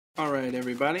Alright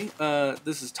everybody,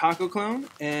 this is TacoClone,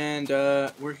 and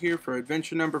we're here for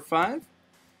adventure number 5,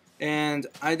 and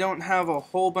I don't have a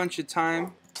whole bunch of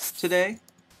time today,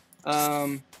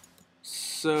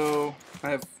 so I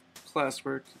have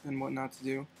classwork and whatnot to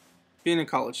do. Being a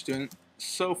college student,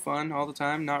 so fun all the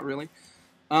time, not really.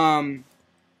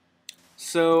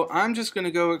 So I'm just going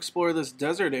to go explore this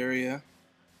desert area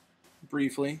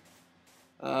briefly,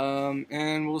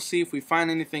 and we'll see if we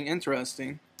find anything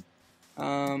interesting.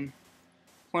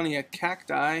 Plenty of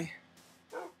cacti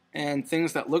and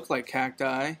things that look like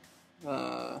cacti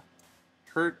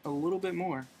hurt a little bit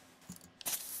more.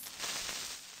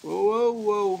 Whoa, whoa,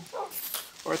 whoa.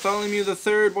 Bartholomew the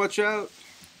Third, watch out.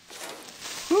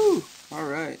 Whew,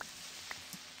 alright.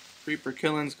 Creeper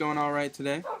killing's going alright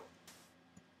today.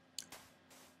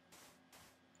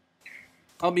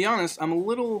 I'll be honest, I'm a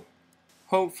little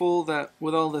hopeful that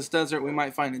with all this desert we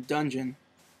might find a dungeon.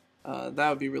 That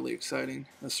would be really exciting,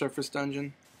 a surface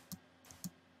dungeon.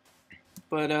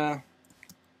 But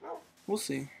we'll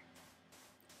see.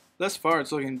 Thus far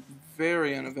it's looking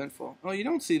very uneventful. Oh, you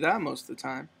don't see that most of the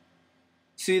time.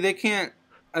 See, they can't,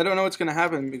 I don't know what's going to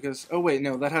happen because, oh wait,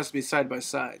 no, that has to be side by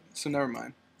side, so never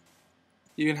mind.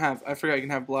 You can have, I forgot you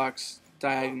can have blocks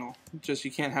diagonal, just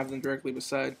you can't have them directly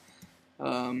beside.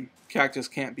 Cactus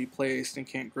can't be placed and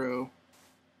can't grow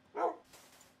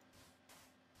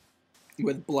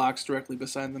with blocks directly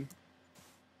beside them.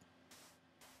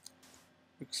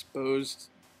 Exposed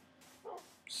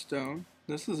stone.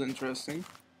 This is interesting.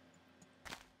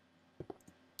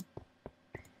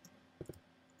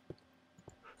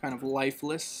 Kind of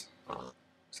lifeless,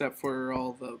 except for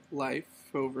all the life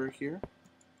over here.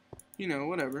 You know,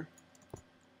 whatever.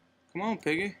 Come on,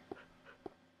 piggy.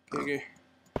 Piggy.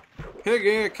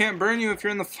 Piggy, I can't burn you if you're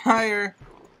in the fire.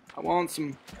 I want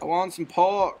some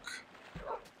pork.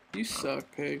 You suck,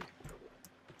 pig.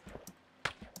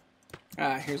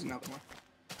 Ah, here's another one.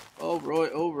 Oh, Roy,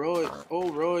 oh, Roy,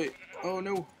 oh, Roy. Oh,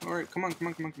 no. Alright, come on, come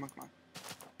on, come on, come on, come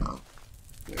on.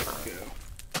 There we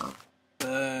go.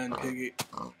 Burn, piggy.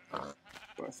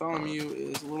 Bartholomew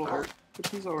is a little hurt, but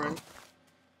he's alright.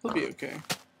 He'll be okay.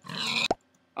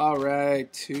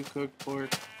 Alright, 2 cooked pork.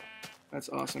 That's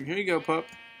awesome. Here you go, pup.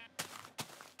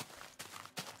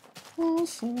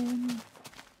 Awesome.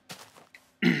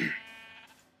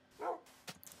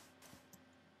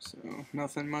 So,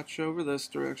 nothing much over this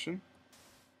direction.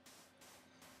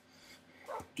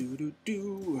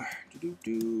 Do-do-do.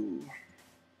 Do-do-do.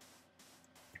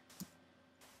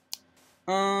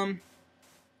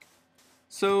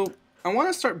 So, I want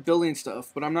to start building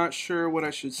stuff, but I'm not sure what I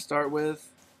should start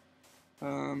with.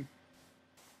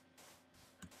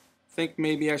 Think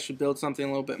maybe I should build something a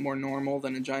little bit more normal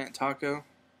than a giant taco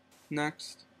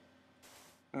next.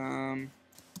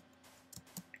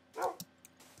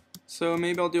 So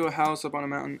maybe I'll do a house up on a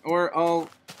mountain, or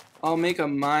I'll make a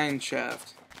mine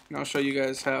shaft, and I'll show you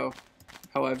guys how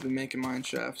I've been making mine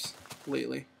shafts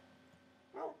lately.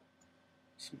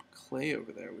 Some clay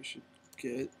over there we should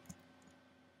get.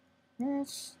 Well,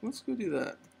 let's go do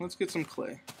that. Let's get some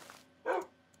clay.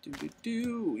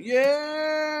 Do.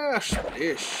 Yeah!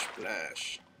 Splish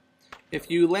splash.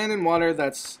 If you land in water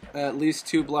that's at least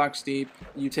 2 blocks deep,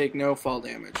 you take no fall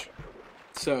damage.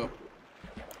 So,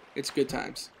 it's good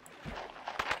times.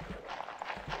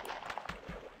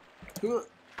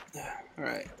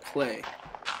 Alright, clay.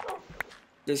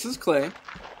 This is clay.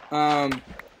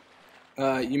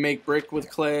 You make brick with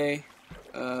clay.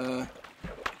 You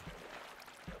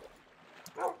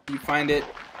find it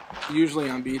usually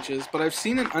on beaches, but I've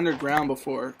seen it underground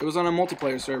before. It was on a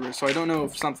multiplayer server, so I don't know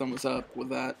if something was up with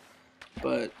that.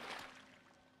 But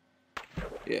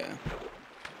yeah.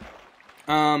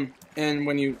 And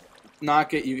when you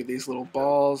knock it, you get these little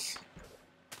balls.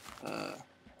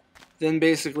 Then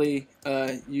basically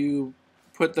you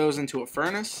put those into a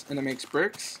furnace and it makes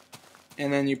bricks,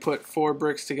 and then you put 4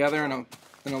 bricks together in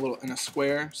a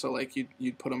square, so like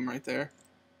you'd put them right there,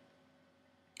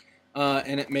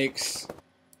 and it makes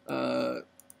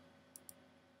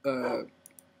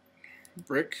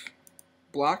brick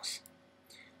blocks.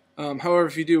 However,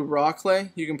 if you do raw clay,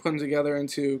 you can put them together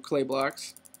into clay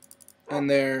blocks, and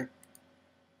they're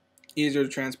easier to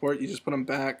transport. You just put them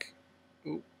back.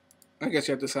 Ooh, I guess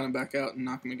you have to send them back out and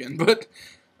knock them again, but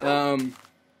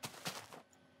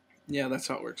yeah, that's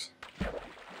how it works.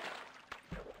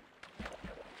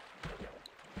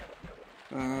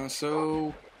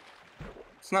 So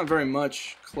it's not very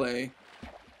much clay.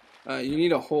 You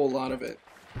need a whole lot of it.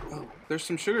 Oh, there's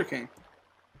some sugarcane.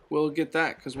 We'll get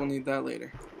that because we'll need that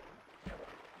later.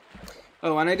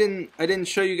 Oh, and I didn't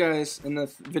show you guys in the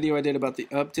video I did about the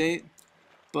update,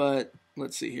 but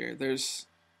let's see here. There's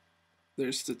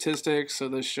there's statistics, so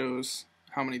this shows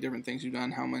how many different things you've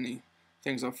done, how many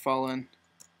things have fallen,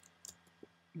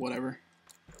 whatever.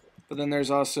 But then there's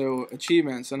also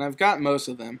achievements, and I've got most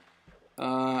of them.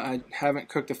 I haven't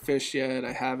cooked a fish yet.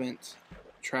 I haven't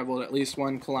traveled at least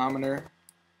 1 kilometer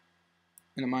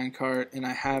in a minecart, and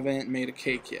I haven't made a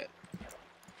cake yet.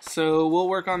 So we'll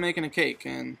work on making a cake,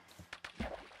 and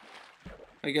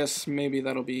I guess maybe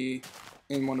that'll be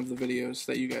in one of the videos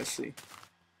that you guys see.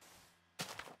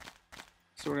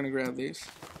 So we're going to grab these.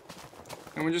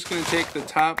 And we're just going to take the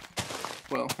top,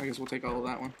 well, I guess we'll take all of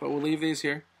that one, but we'll leave these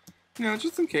here. You know,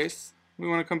 just in case we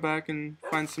want to come back and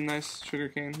find some nice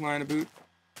sugarcane lying about.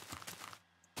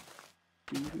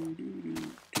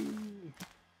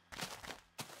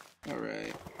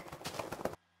 Alright.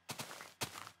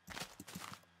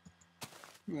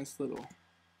 Nice little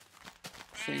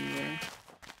thing there.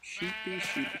 Sheepy.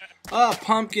 Ah,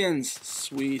 pumpkins!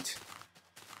 Sweet.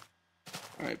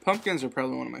 Alright, pumpkins are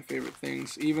probably one of my favorite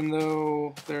things, even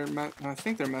though I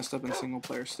think they're messed up in single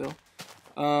player still.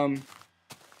 But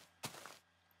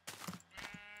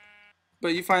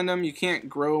you find them, you can't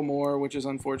grow more, which is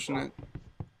unfortunate.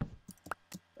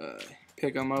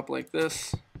 Pick them up like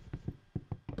this.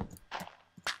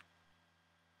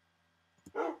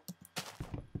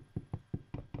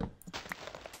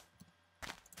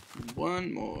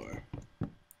 One more.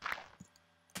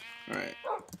 Alright.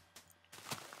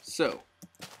 So,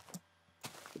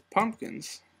 the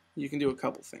pumpkins, you can do a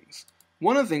couple things.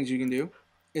 One of the things you can do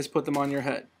is put them on your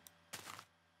head.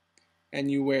 And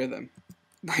you wear them.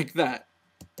 Like that.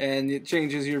 And it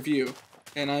changes your view.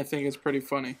 And I think it's pretty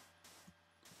funny.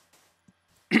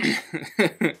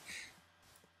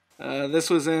 This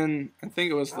was in, I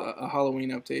think it was a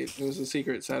Halloween update. It was a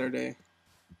Secret Saturday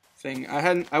thing.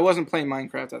 I wasn't playing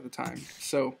Minecraft at the time,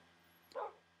 so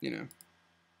you know.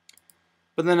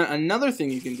 But then another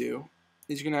thing you can do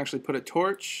is you can actually put a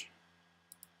torch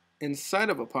inside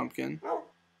of a pumpkin,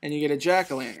 and you get a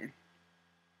jack-o'-lantern,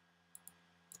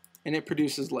 and it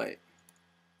produces light.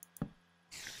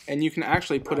 And you can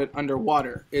actually put it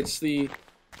underwater. It's the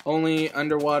only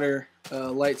underwater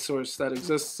light source that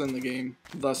exists in the game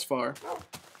thus far.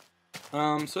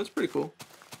 So it's pretty cool.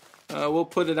 We'll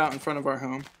put it out in front of our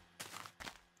home.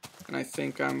 And I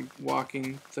think I'm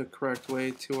walking the correct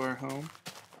way to our home.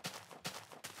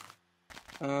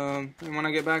 And when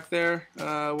I get back there,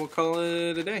 we'll call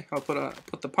it a day. I'll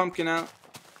put the pumpkin out.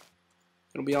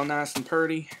 It'll be all nice and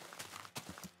purty.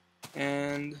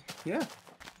 And yeah.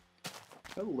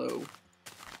 Hello,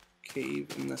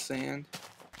 cave in the sand.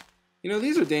 You know,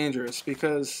 these are dangerous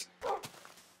because,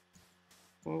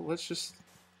 well,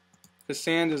 the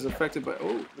sand is affected by,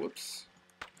 oh, whoops.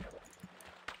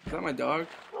 Is that my dog?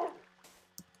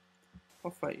 I'll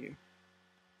fight you.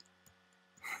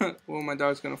 Well, my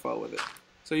dog's gonna fall with it.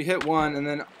 So you hit one, and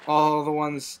then all the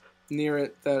ones near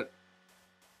it that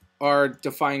are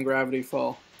defying gravity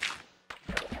fall.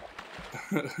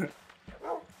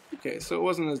 Okay, so it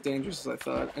wasn't as dangerous as I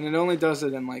thought, and it only does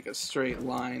it in like a straight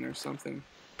line or something.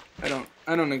 I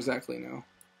don't exactly know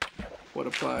what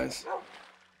applies.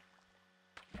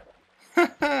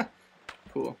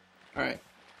 Cool. All right.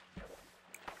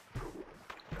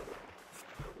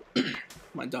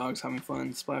 My dog's having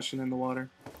fun splashing in the water.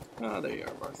 Oh, there you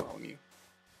are, Bartholomew.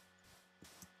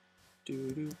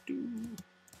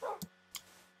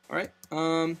 All right.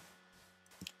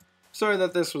 Sorry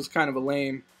that this was kind of a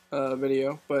lame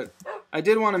video, but I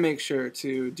did want to make sure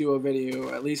to do a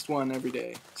video, at least one every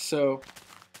day. So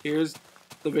here's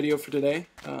the video for today.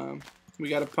 We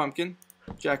got a pumpkin,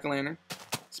 jack-o'-lantern.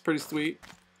 It's pretty sweet.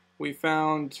 We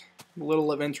found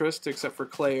little of interest except for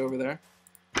clay over there.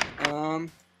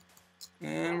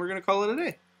 And we're gonna call it a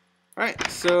day. Alright,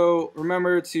 so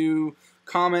remember to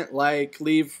comment, like,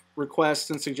 leave requests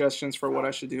and suggestions for what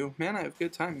I should do. Man, I have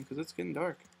good timing because it's getting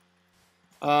dark.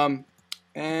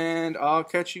 And I'll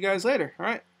catch you guys later.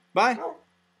 Alright, bye.